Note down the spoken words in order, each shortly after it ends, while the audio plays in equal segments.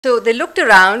So they looked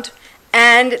around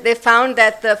and they found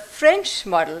that the French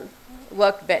model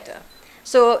worked better.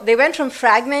 So they went from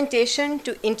fragmentation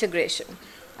to integration.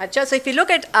 So if you look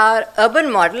at our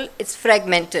urban model, it's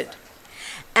fragmented.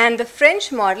 And the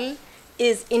French model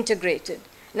is integrated.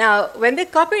 Now, when they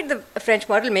copied the French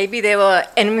model, maybe they were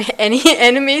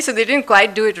enemies, so they didn't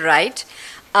quite do it right.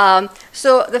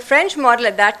 So the French model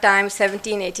at that time,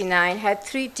 1789, had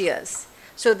 3 tiers.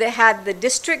 So they had the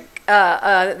district,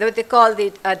 what they call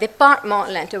the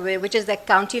département, which is the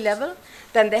county level.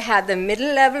 Then they had the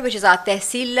middle level, which is our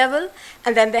tehsil level.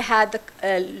 And then they had the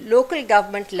local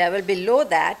government level below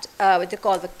that, what they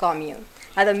call the commune.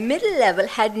 Now, the middle level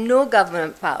had no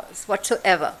government powers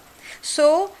whatsoever.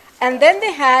 So, and then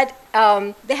they had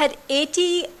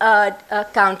 80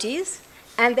 counties,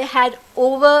 and they had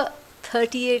over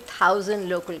 38,000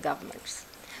 local governments.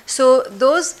 So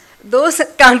those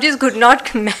counties could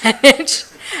not manage,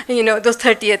 those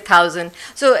 38,000.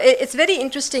 So it's very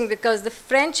interesting because the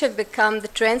French have become the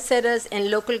trendsetters in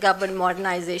local government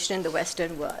modernization in the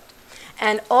Western world.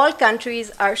 And all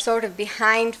countries are sort of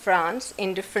behind France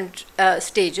in different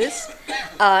stages.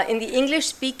 In the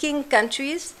English-speaking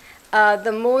countries,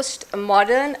 the most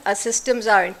modern systems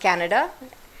are in Canada.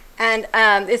 And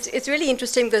it's really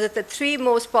interesting because the 3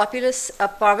 most populous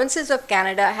provinces of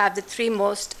Canada have the 3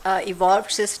 most evolved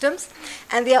systems,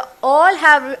 and they all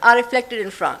are reflected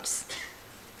in France.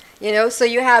 So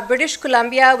you have British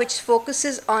Columbia, which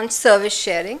focuses on service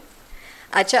sharing,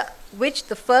 which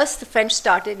the French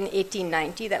started in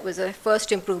 1890. That was a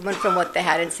first improvement from what they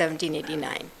had in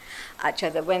 1789.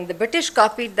 When the British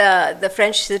copied the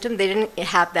French system, they didn't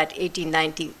have that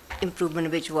 1890 improvement,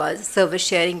 which was service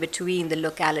sharing between the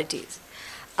localities.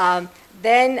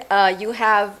 Then you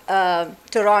have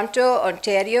Toronto,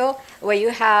 Ontario, where you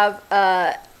have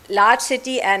large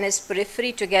city and its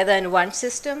periphery together in one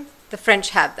system. The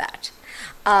French have that.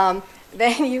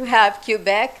 Then you have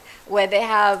Quebec, where they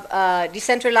have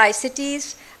decentralized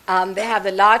cities. They have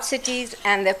the large cities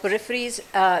and their peripheries,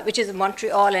 which is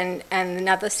Montreal and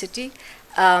another city.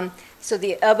 So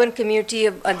the urban community,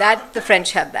 the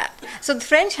French have that. So the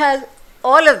French has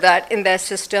all of that in their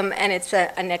system, and it's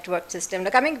a network system. Now,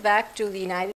 coming back to the United